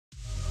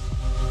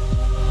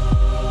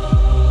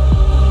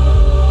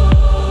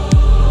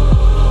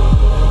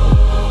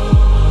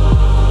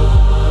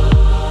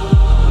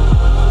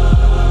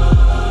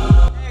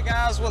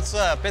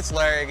up? It's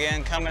Larry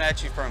again, coming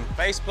at you from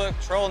Facebook,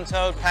 Troll and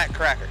Toad, Pat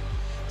Cracker.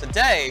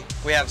 Today,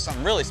 we have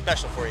something really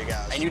special for you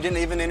guys. And you didn't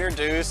even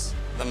introduce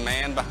the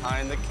man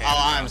behind the camera.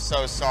 Oh, I'm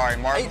so sorry,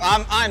 Mark. Hey.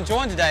 I'm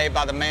joined today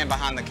by the man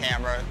behind the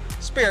camera,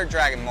 Spirit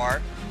Dragon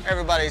Mark.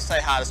 Everybody say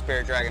hi to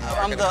Spirit Dragon Mark.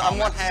 I'm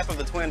one half of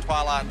the twin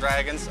Twilight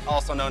Dragons,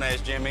 also known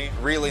as Jimmy,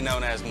 really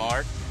known as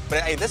Mark.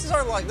 But hey, this is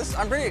our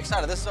I'm pretty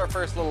excited. This is our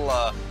first little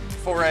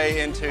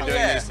foray into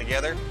doing these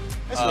together.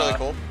 It's really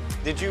cool.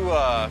 Did you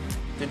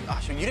did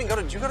you go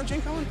to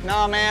Dragoncon?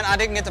 No, man, I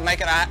didn't get to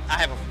make it. I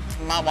have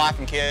my wife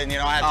and kid,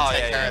 and, I have to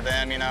take care of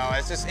them,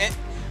 It's just,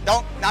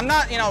 I'm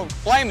not,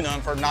 blaming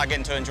them for not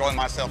getting to enjoy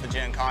myself at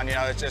Gen Con,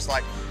 It's just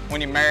like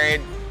when you're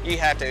married, you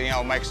have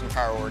to, make some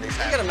priorities.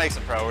 You gotta make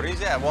some priorities,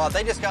 yeah. Well,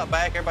 they just got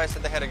back. Everybody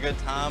said they had a good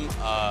time.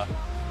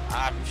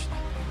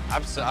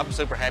 I'm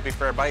super happy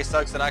for everybody. It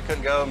sucks that I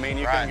couldn't go. Me and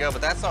you couldn't go,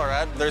 but that's all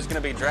right. There's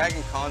gonna be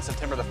Dragoncon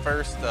September the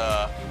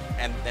 1st,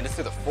 and it's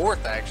through the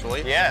 4th,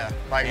 actually. Yeah,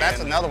 that's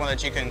another one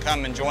that you can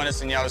come and join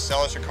us and,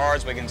 sell us your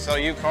cards. We can sell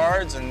you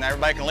cards, and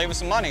everybody can leave us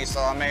some money.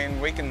 So, I mean,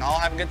 we can all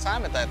have a good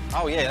time at that.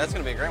 Oh, yeah, that's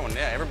gonna be a great one.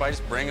 Yeah, everybody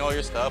just bring all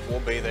your stuff. We'll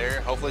be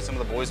there. Hopefully some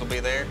of the boys will be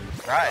there.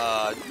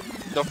 Right.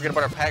 Don't forget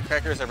about our Pat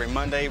Crackers every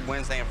Monday,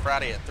 Wednesday, and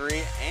Friday at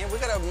 3. And we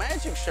got a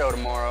magic show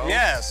tomorrow.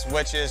 Yes,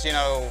 which is,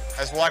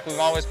 as like we've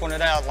always pointed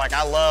out, like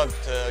I love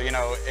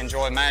to,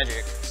 enjoy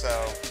magic.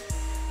 So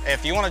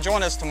if you want to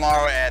join us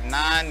tomorrow at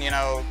 9,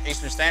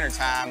 Eastern Standard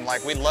Time,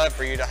 like we'd love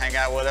for you to hang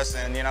out with us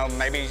and,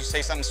 maybe you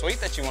see something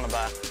sweet that you want to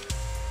buy.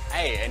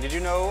 Hey, and did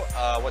you know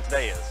what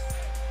today is?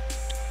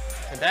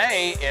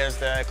 Today is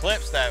the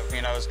eclipse that,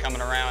 is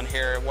coming around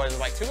here. What is it,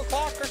 like 2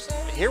 o'clock or so?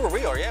 Here where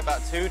we are, yeah,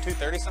 about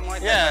 2:30, something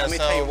like that. Yeah, Let me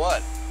tell you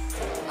what.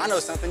 I know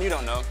something you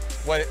don't know.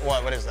 What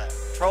is that?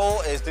 Troll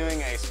is doing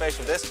a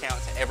special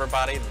discount to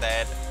everybody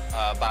that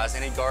buys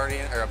any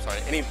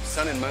any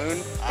Sun and Moon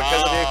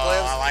because of the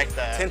eclipse. I like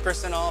that.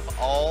 10% off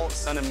all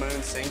Sun and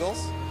Moon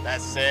singles.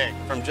 That's sick.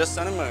 From just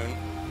Sun and Moon.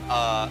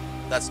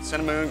 That's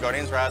Sun and Moon,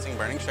 Guardians Rising,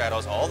 Burning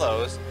Shadows, all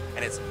those,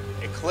 and it's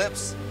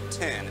Eclipse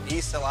 10,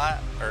 ECLIPSE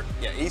 10,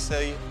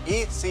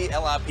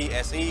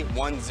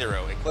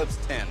 Eclipse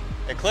 10.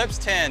 Eclipse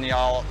 10,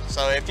 y'all.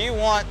 So if you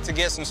want to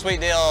get some sweet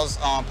deals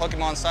on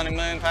Pokemon Sun and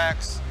Moon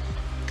packs,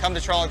 come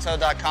to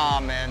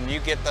trollandtoad.com and you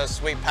get those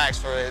sweet packs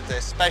for the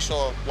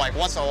special, like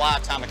once in a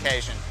lifetime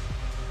occasion.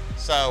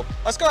 So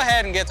let's go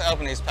ahead and get to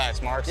open these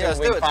packs, Mark. See if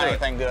we can find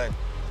anything good.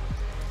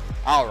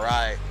 All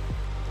right.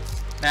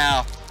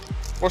 Now,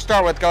 we'll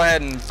start with go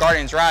ahead and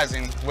Guardians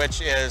Rising,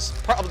 which is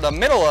probably the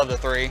middle of the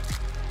 3.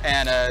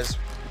 And is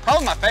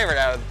probably my favorite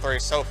out of the 3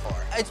 so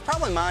far. It's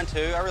probably mine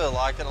too. I really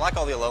liked it. I like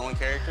all the Alolan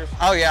characters.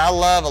 Oh yeah, I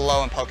love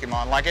Alolan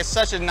Pokemon. Like it's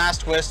such a nice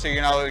twist to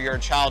your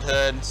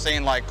childhood,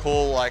 seeing like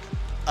cool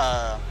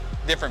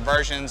different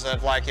versions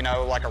of like a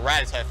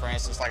Rattata, for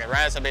instance. Like a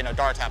Rattata being a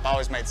Dark type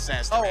always made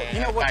sense to me. You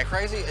know what's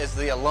crazy is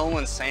the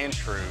Alolan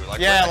Sandshrew.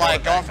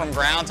 Like going from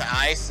ground to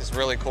ice is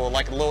really cool,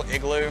 like a little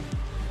igloo.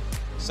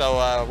 So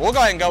we'll go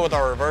ahead and go with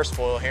our reverse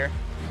foil here.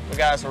 We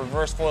got us a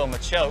reverse foil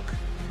Machoke.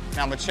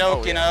 Now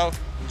Machoke,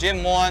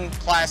 Gen 1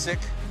 classic,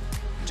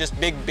 just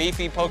big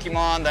beefy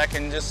Pokemon that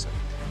can just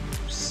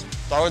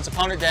throw its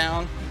opponent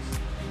down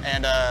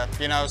and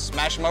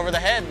smash them over the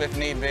head if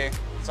need be.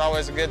 It's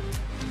always a good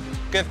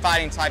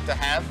fighting type to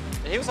have.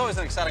 He was always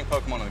an exciting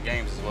Pokemon in the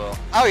games as well.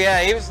 Oh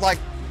yeah, he was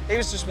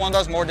just one of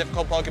those more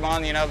difficult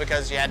Pokemon,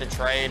 because you had to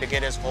trade to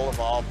get his full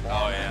evolve form.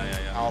 Oh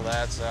yeah. All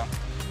that, so.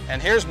 And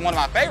here's one of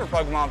my favorite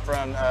Pokemon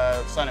from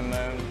Sun and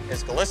Moon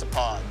is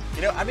Golisopod.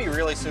 I'd be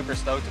really super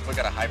stoked if we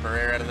got a hyper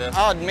rare out of this.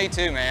 Oh, me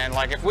too, man.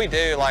 Like if we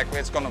do,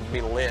 it's gonna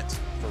be lit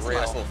for real.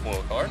 Nice little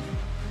foil card.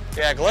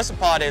 Yeah,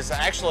 Golisopod is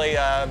actually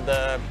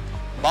the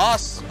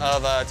boss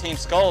of Team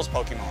Skull's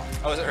Pokemon.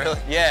 Oh, is it really?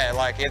 Yeah,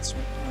 it's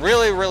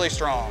really, really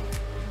strong,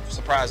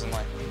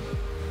 surprisingly.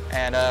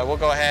 And we'll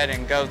go ahead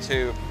and go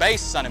to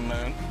base Sun and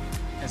Moon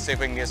and see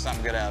if we can get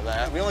something good out of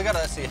that. We only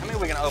gotta see, how many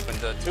are we gonna open?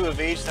 2 of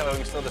each, so we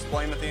can still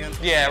display them at the end?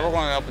 Yeah, we're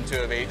gonna open 2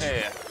 of each.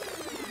 Yeah.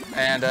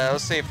 And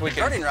let's see if we can...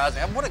 Guardian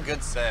Rising, what a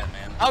good set,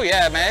 man. Oh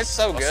yeah, man, it's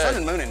so good. Sun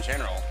and Moon in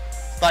general.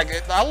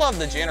 I love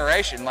the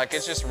generation.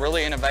 It's just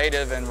really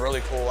innovative and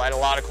really cool. I had a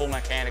lot of cool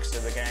mechanics to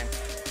the game.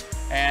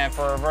 And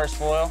for reverse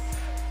foil,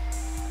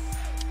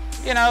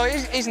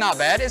 he's not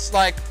bad. It's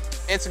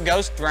a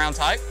ghost ground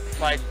type.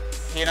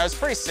 It's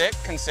pretty sick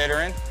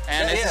considering.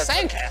 And it's a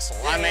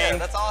sandcastle. Yeah,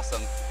 that's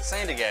awesome.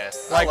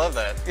 Sandygast. I love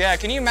that. Yeah,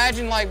 can you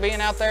imagine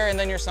being out there and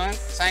then your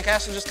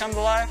sandcastle just come to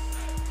life?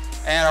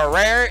 And our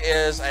rare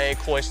is a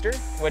Cloyster,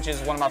 which is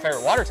one of my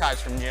favorite water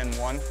types from Gen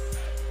 1.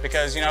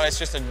 Because, it's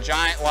just a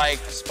giant,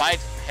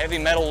 spiked, heavy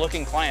metal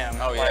looking clam.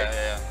 Oh,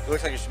 yeah. It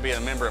looks like you should be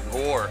a member of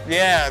Gore.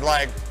 Yeah,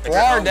 Gore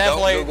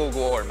definitely... Don't Google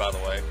Gore, by the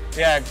way.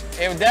 Yeah,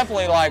 it would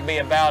definitely, be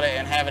about it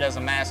and have it as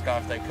a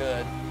mascot if they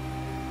could.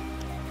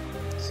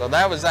 So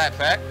that was that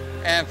pack.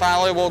 And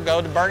finally, we'll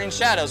go to Burning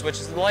Shadows, which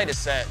is the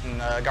latest set in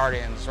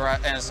Guardians,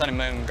 and Sun and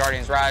Moon,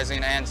 Guardians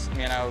Rising, and,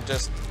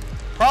 just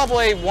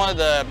probably one of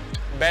the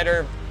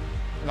better,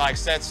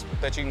 sets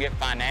that you can get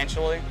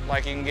financially.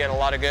 You can get a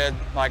lot of good,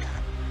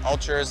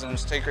 ultras and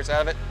secrets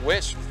out of it,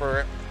 which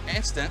for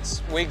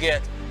instance, we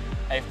get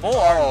a full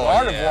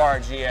art Gardevoir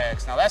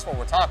GX. Now that's what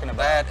we're talking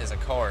about. That is a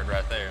card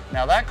right there.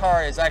 Now that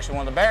card is actually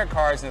one of the better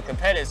cards in the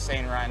competitive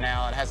scene right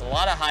now. It has a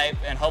lot of hype,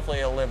 and hopefully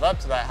it'll live up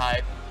to that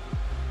hype.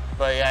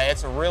 But yeah,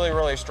 it's a really,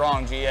 really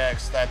strong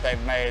GX that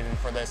they've made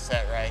for this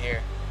set right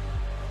here.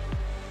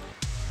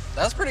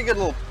 That's a pretty good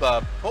little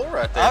pull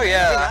right there. Oh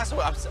yeah.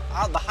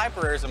 The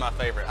hyper rares are my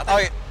favorite. I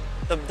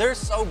think they're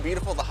so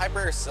beautiful. The hyper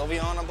rare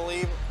Sylveon, I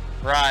believe.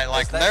 Right,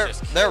 like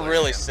they're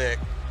really sick.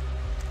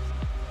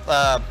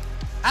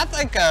 I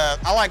think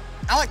I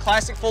like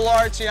classic full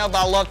arts, you know,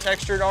 but I love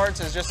textured arts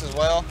just as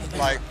well.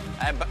 Like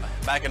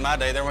back in my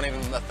day, there wasn't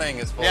even a thing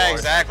as full yeah, arts.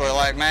 exactly.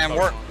 Like man,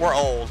 we're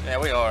old. Yeah,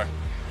 we are.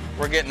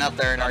 We're getting up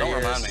there in our years.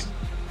 Don't remind me.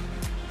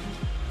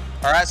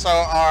 All right, so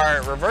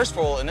our reverse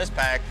full in this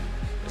pack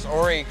is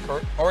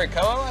Oriko,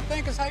 I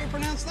think is how you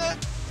pronounce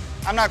that.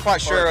 I'm not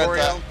quite sure.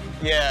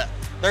 Yeah,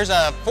 there's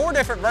 4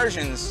 different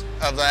versions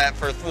of that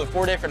for the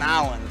 4 different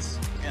islands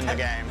in the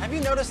game. Have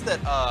you noticed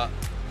that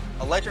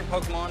electric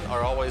Pokemon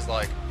are always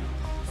like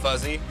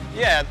fuzzy?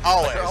 Yeah,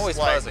 always. Like, they're always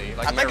like, fuzzy.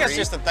 Like I think it's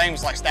just the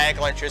things like static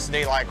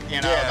electricity, like,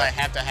 you know, they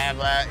have to have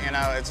that, you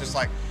know, it's just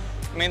like,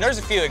 I mean, there's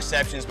a few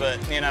exceptions, but,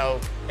 you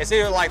know, it's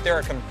either like they're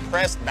a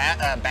compressed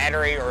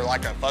battery or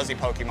like a fuzzy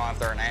Pokemon if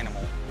they're an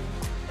animal.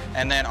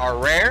 And then our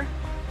rare,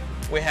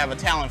 we have a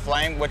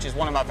Talonflame, which is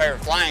one of my favorite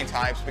flying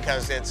types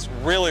because it's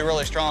really,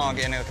 really strong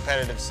in the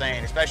competitive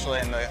scene, especially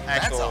in the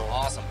actual... That's an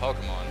awesome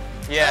Pokemon.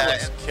 Yeah.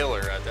 That looks killer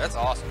right there. That's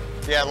awesome.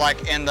 Yeah,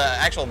 like in the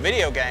actual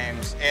video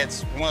games,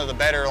 it's one of the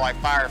better like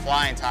fire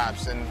flying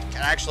types and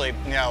can actually,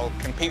 you know,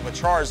 compete with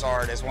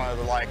Charizard as one of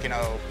the like, you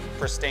know,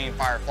 pristine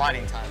fire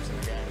fighting types in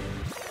the game.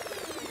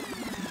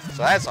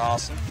 So that's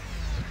awesome.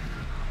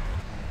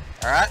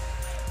 All right,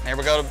 here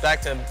we go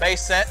back to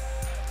base set.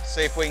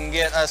 See if we can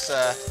get us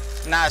a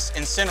nice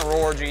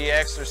Incineroar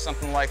GX or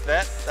something like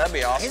that. That'd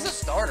be awesome. He's a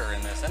starter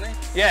in this, isn't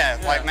he? Yeah,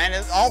 like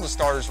man, all the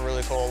starters are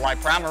really cool. Like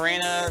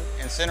Primarina,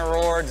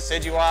 Incineroar,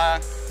 Decidueye.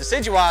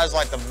 Decidueye is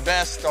like the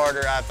best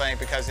starter, I think,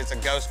 because it's a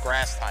ghost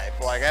grass type.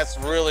 Like that's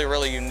really,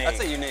 really unique.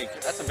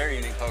 That's a very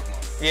unique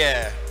Pokemon.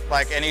 Yeah,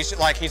 like, and he's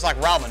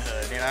like Robin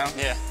Hood, you know?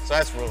 Yeah. So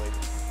that's really cool.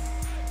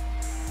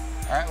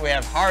 All right, we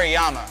have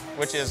Hariyama,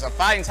 which is a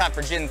fighting type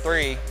for Gen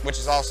 3, which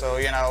is also,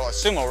 you know, a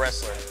sumo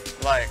wrestler.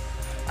 Like,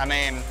 I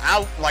mean,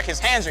 like his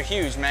hands are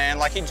huge, man.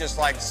 Like he'd just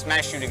like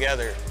smash you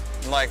together.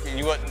 Like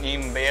you wouldn't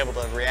even be able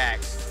to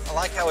react. I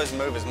like how his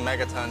move is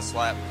Megaton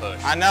Slap Push.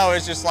 I know,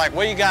 it's just like,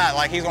 what you got?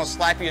 Like he's gonna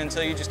slap you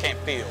until you just can't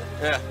feel.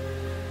 Yeah.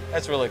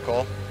 That's really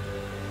cool.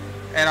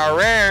 And our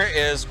rare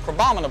is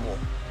Crabominable.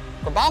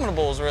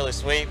 Crabominable is really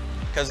sweet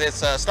because it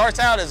starts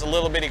out as a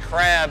little bitty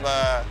crab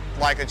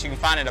like that you can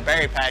find in a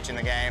berry patch in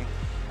the game.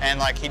 And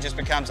like he just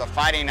becomes a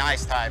fighting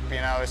ice type,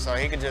 you know, so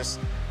he could just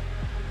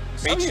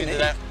beat you to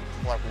that.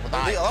 Like, with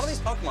ice. A lot of these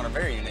Pokemon are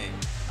very unique.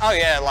 Oh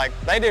yeah, like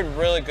they did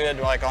really good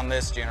like on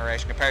this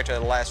generation compared to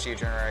the last few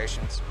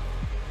generations.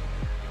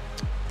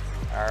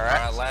 All right.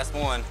 All right, last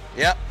one.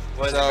 Yep.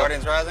 Was it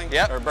Guardians Rising?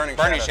 Yep. Or Burning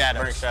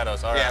Shadows. Burning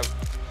Shadows, all right.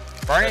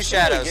 Yeah. Burning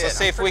Shadows. Let's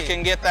see if we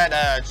can get that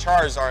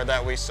Charizard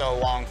that we so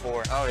long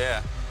for. Oh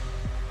yeah.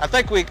 I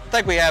think we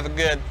have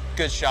a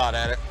good shot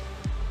at it.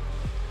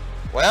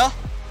 Well,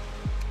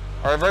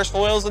 our reverse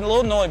foil is a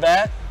little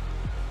Noibat.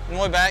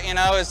 Noibat, you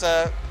know, is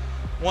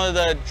one of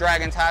the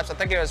dragon types. I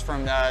think it was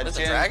from It's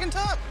a dragon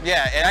type?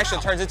 Yeah, it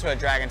actually turns into a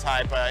dragon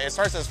type. It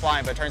starts as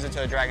flying, but it turns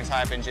into a dragon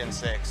type in Gen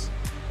 6.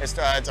 It's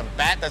a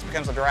bat that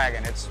becomes a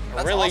dragon. It's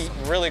really,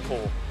 awesome. Really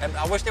cool. And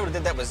I wish they would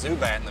have did that with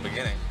Zubat in the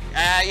beginning.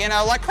 You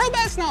know, like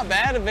Crobat's not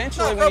bad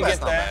eventually when you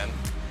get that. Bad.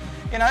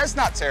 You know, it's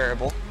not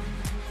terrible.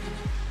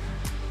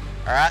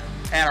 All right,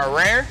 and our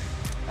rare,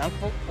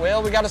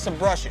 well, we got us some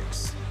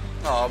Brushix.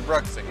 Oh,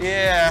 Bruxish.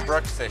 Yeah.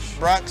 Bruxish.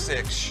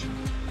 Bruxish.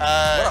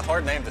 What a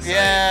hard name to say.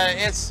 Yeah,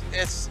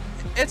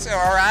 it's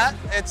all right.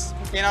 It's,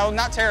 you know,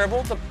 not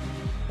terrible.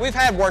 We've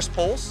had worse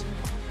pulls,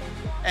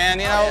 and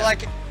you know,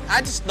 like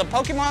the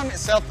Pokemon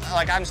itself,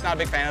 like I'm just not a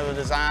big fan of the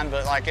design,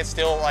 but like it's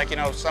still like, you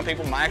know, some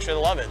people might actually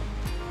love it,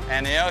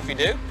 and you know, if you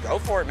do, go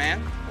for it,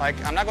 man.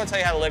 Like I'm not gonna tell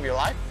you how to live your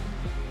life.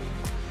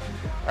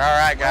 All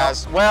right,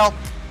 guys. Well,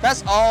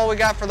 that's all we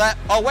got for that.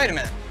 Oh, wait a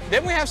minute.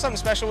 Didn't we have something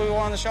special we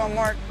wanted to show them,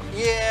 Mark?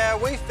 Yeah,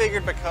 we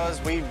figured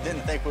because we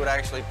didn't think we would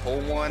actually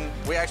pull one,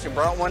 we actually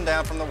brought one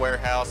down from the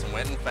warehouse and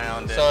went and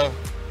found it. So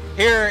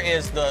here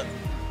is the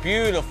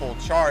beautiful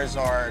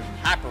Charizard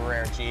Hyper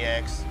Rare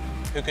GX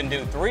who can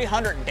do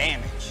 300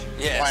 damage.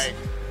 Yes. Like,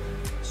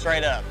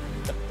 straight up.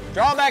 The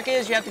drawback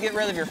is you have to get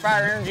rid of your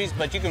fire energies,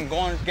 but you can go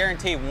and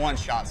guarantee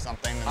one-shot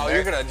something. Oh,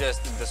 you're going to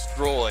just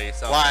destroy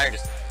something. Like,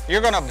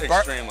 you're going to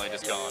extremely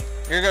just gone.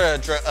 You're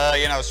going to,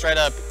 you know, straight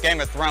up Game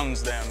of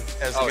Thrones them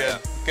as a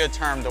good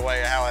term the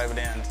way how it would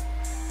end.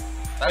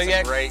 That's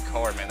a great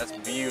card, man. That's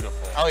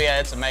beautiful. Oh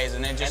yeah, it's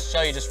amazing. And just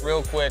show you just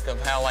real quick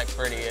of how like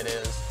pretty it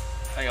is.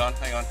 Hang on.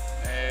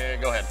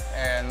 Go ahead.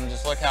 And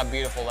just look how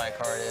beautiful that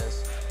card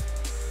is.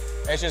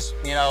 It's just,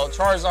 you know,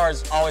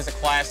 Charizard's always a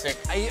classic.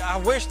 I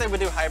wish they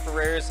would do hyper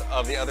rares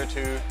of the other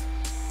two.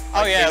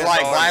 Oh yeah,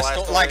 like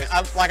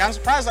Blastoise. Like I'm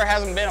surprised there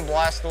hasn't been a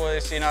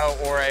Blastoise, you know,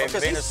 or a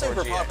Venusaur. He's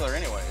super popular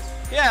anyways.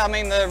 Yeah, I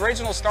mean, the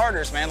original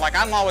starters, man. Like,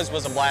 I'm always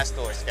was a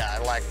Blastoise guy,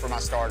 like, for my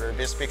starter,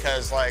 just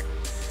because, like,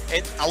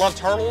 I love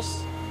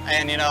turtles,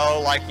 and, you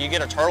know, like, you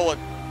get a turtle with,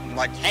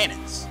 like,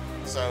 cannons.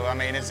 So, I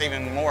mean, it's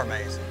even more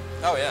amazing.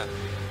 Oh, yeah.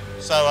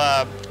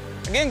 So,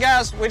 again,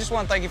 guys, we just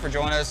want to thank you for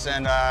joining us,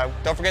 and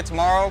don't forget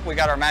tomorrow, we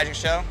got our magic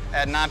show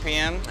at 9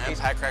 p.m. And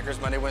Pack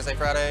Crackers Monday, Wednesday,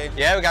 Friday.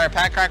 Yeah, we got our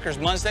Pack Crackers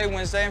Wednesday,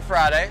 and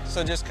Friday.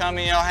 So just come,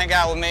 you know, hang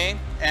out with me,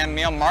 and,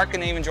 you know, Mark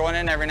can even join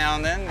in every now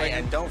and then. Hey,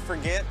 and don't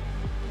forget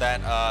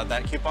that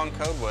that coupon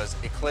code was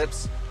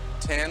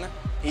Eclipse10,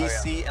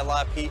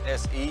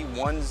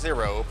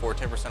 ECLIPSE10 for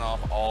 10%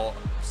 off all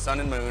Sun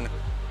and Moon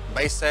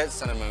base sets,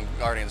 Sun and Moon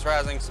Guardians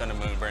Rising, Sun and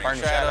Moon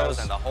Burning Shadows,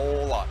 and the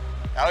whole lot.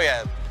 Oh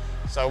yeah.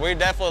 So we'd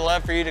definitely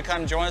love for you to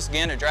come join us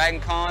again at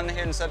Dragoncon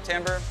here in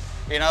September.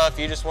 You know, if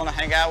you just want to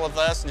hang out with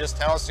us and just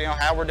tell us, you know,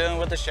 how we're doing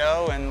with the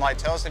show, and like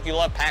tell us if you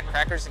love Pack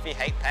Crackers, if you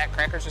hate Pack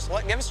Crackers, just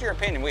give us your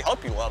opinion. We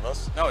hope you love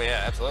us. Oh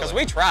yeah, absolutely. Because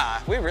we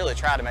try. We really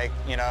try to make,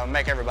 you know,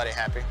 make everybody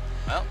happy.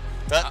 Well,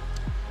 but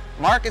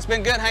Mark, it's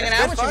been good hanging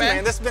out with you,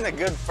 man. This has been a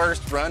good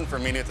first run for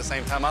me at the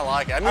same time. I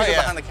like it. I'm usually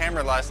behind the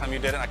camera last time you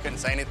did it, and I couldn't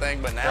say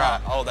anything, but now,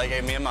 oh, they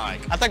gave me a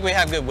mic. I think we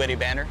have good witty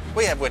banter.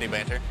 We have witty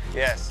banter.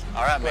 Yes.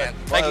 All right, man.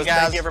 Thank you,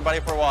 guys. Thank you, everybody,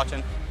 for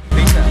watching.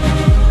 Peace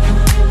out.